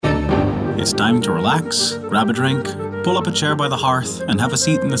It's time to relax, grab a drink, pull up a chair by the hearth, and have a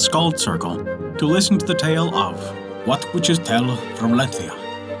seat in the Skald Circle to listen to the tale of What Witches Tell from Latvia,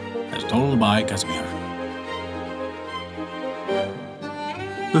 as told by Casimir.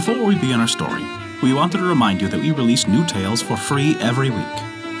 Before we begin our story, we wanted to remind you that we release new tales for free every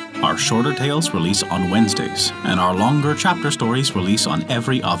week. Our shorter tales release on Wednesdays, and our longer chapter stories release on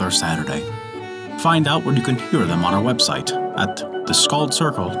every other Saturday. Find out where you can hear them on our website at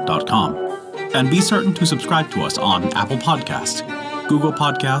theskaldcircle.com. And be certain to subscribe to us on Apple Podcasts, Google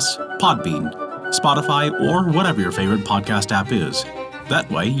Podcasts, Podbean, Spotify, or whatever your favorite podcast app is. That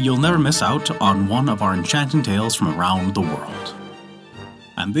way, you'll never miss out on one of our enchanting tales from around the world.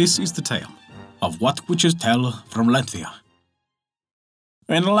 And this is the tale of What Witches Tell from Latvia.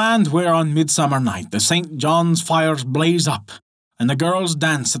 In a land where on midsummer night the St. John's fires blaze up, and the girls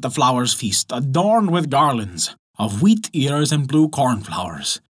dance at the flowers' feast, adorned with garlands of wheat ears and blue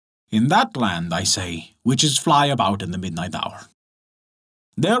cornflowers. In that land, I say, witches fly about in the midnight hour.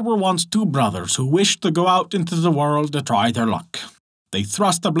 There were once two brothers who wished to go out into the world to try their luck. They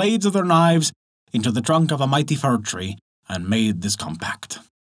thrust the blades of their knives into the trunk of a mighty fir tree and made this compact.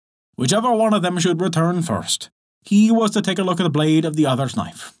 Whichever one of them should return first, he was to take a look at the blade of the other's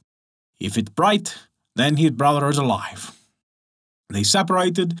knife. If it's bright, then his brother is alive. They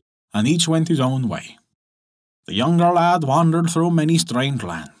separated, and each went his own way. The younger lad wandered through many strange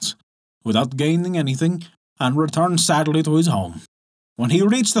lands, without gaining anything, and returned sadly to his home. When he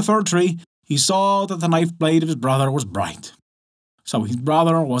reached the fir tree, he saw that the knife blade of his brother was bright. So his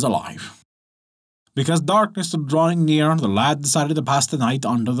brother was alive. Because darkness was drawing near, the lad decided to pass the night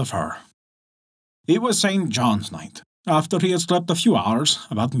under the fir. It was St. John's night. After he had slept a few hours,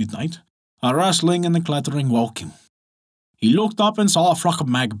 about midnight, a rustling and a clattering woke him. He looked up and saw a flock of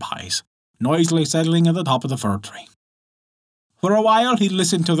magpies, noisily settling at the top of the fir tree. For a while he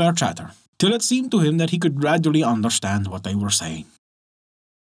listened to their chatter, till it seemed to him that he could gradually understand what they were saying.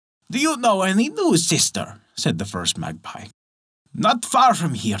 "Do you know any news, sister?" said the first magpie. "Not far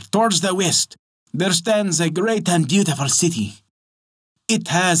from here, towards the west, there stands a great and beautiful city. It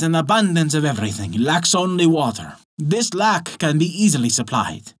has an abundance of everything, lacks only water. This lack can be easily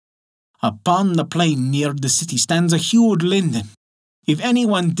supplied. Upon the plain near the city stands a huge linden. If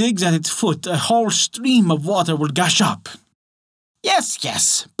anyone digs at its foot, a whole stream of water will gush up."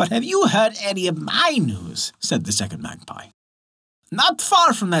 Yes, but have you heard any of my news?" said the second magpie. "Not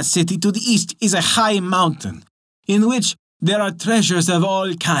far from that city to the east is a high mountain, in which there are treasures of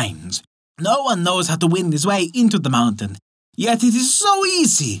all kinds. No one knows how to win his way into the mountain, yet it is so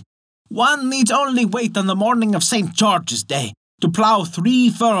easy. One needs only wait on the morning of St. George's Day to plough 3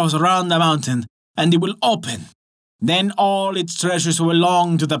 furrows around the mountain, and it will open. Then all its treasures will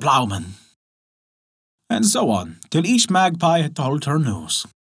belong to the ploughman." And so on, till each magpie had told her news.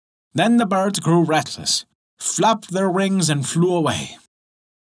 Then the birds grew restless, flapped their wings, and flew away.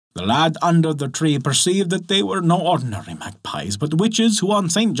 The lad under the tree perceived that they were no ordinary magpies, but witches who on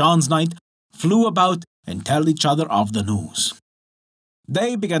St. John's night flew about and tell each other of the news.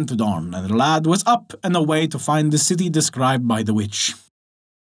 Day began to dawn, and the lad was up and away to find the city described by the witch.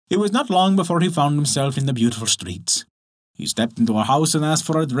 It was not long before he found himself in the beautiful streets. He stepped into a house and asked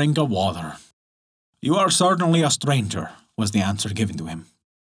for a drink of water. "You are certainly a stranger," was the answer given to him.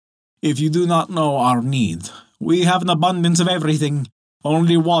 "If you do not know our need, we have an abundance of everything,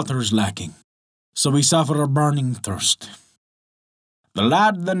 only water is lacking, so we suffer a burning thirst." The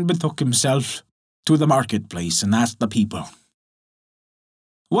lad then betook himself to the marketplace and asked the people,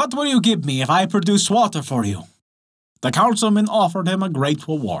 "What will you give me if I produce water for you?" The councilman offered him a great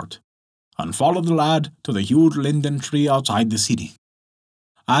reward, and followed the lad to the huge linden tree outside the city.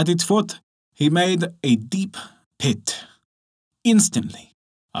 At its foot, he made a deep pit. Instantly,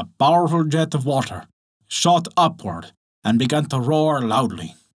 a powerful jet of water shot upward and began to roar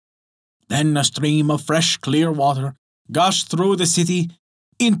loudly. Then a stream of fresh, clear water gushed through the city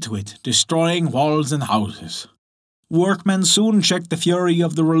into it, destroying walls and houses. Workmen soon checked the fury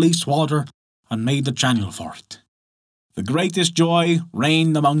of the released water and made a channel for it. The greatest joy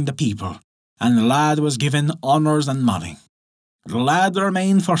reigned among the people, and the lad was given honours and money. The lad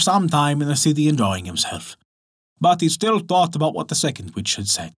remained for some time in the city enjoying himself, but he still thought about what the second witch had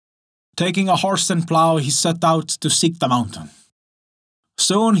said. Taking a horse and plough, he set out to seek the mountain.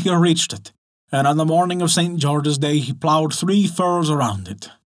 Soon he reached it, and on the morning of St. George's Day he ploughed 3 furrows around it.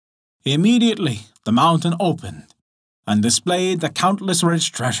 Immediately the mountain opened, and displayed a countless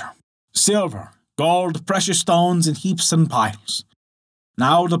rich treasure, silver, gold, precious stones in heaps and piles.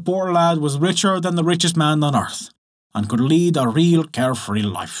 Now the poor lad was richer than the richest man on earth, and could lead a real carefree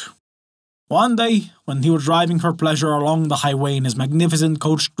life. One day, when he was driving for pleasure along the highway in his magnificent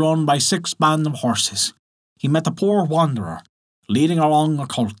coach drawn by 6 bands of horses, he met a poor wanderer, leading along a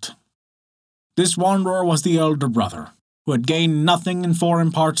colt. This wanderer was the elder brother, who had gained nothing in foreign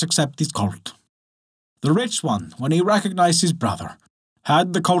parts except his colt. The rich one, when he recognized his brother,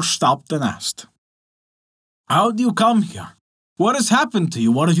 had the coach stopped and asked, "How do you come here? What has happened to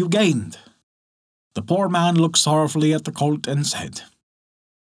you? What have you gained?" The poor man looked sorrowfully at the colt and said,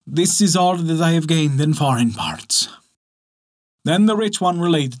 "This is all that I have gained in foreign parts." Then the rich one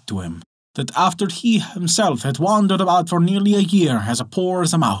related to him that after he himself had wandered about for nearly a year as poor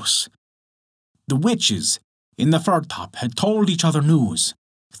as a mouse, the witches in the fir top had told each other news.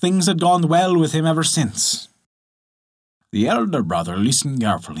 Things had gone well with him ever since. The elder brother listened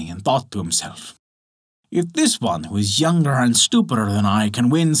carefully and thought to himself, "If this one, who is younger and stupider than I, can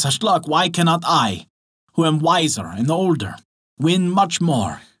win such luck, why cannot I, who am wiser and older, win much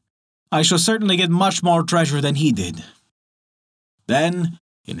more? I shall certainly get much more treasure than he did." Then,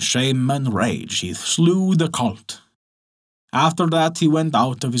 in shame and rage, he slew the colt. After that he went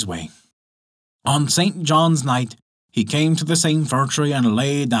out of his way. On St. John's night, he came to the same fir tree and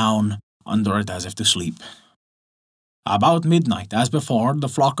lay down under it as if to sleep. About midnight, as before, the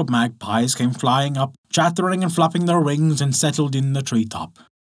flock of magpies came flying up, chattering and flapping their wings, and settled in the tree-top.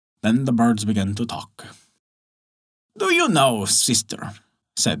 Then the birds began to talk. "Do you know, sister,"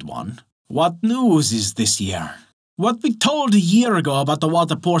 said one, "what news is this year? What we told a year ago about the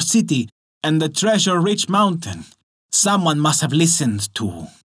water-poor city and the treasure-rich mountain, someone must have listened to.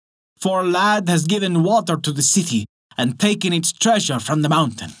 For a lad has given water to the city and taken its treasure from the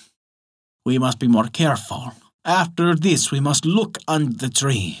mountain. We must be more careful. After this we must look under the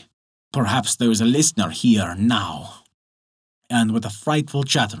tree. Perhaps there is a listener here now." And with a frightful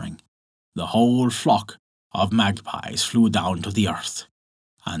chattering, the whole flock of magpies flew down to the earth,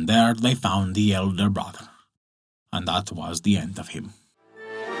 and there they found the elder brother. And that was the end of him.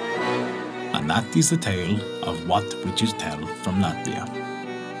 And that is the tale of What Witches Tell from Latvia.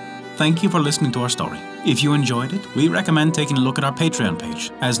 Thank you for listening to our story. If you enjoyed it, we recommend taking a look at our Patreon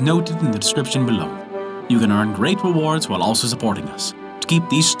page, as noted in the description below. You can earn great rewards while also supporting us, to keep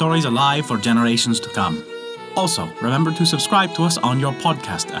these stories alive for generations to come. Also, remember to subscribe to us on your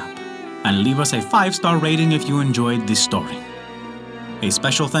podcast app, and leave us a 5-star rating if you enjoyed this story. A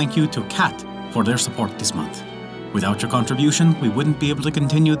special thank you to Kat for their support this month. Without your contribution, we wouldn't be able to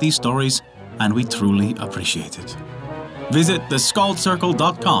continue these stories, and we truly appreciate it. Visit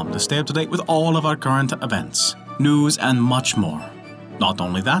theskullcircle.com to stay up to date with all of our current events, news, and much more. Not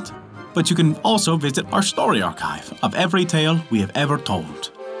only that, but you can also visit our story archive of every tale we have ever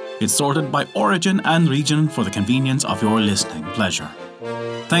told. It's sorted by origin and region for the convenience of your listening pleasure.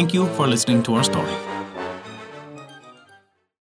 Thank you for listening to our story.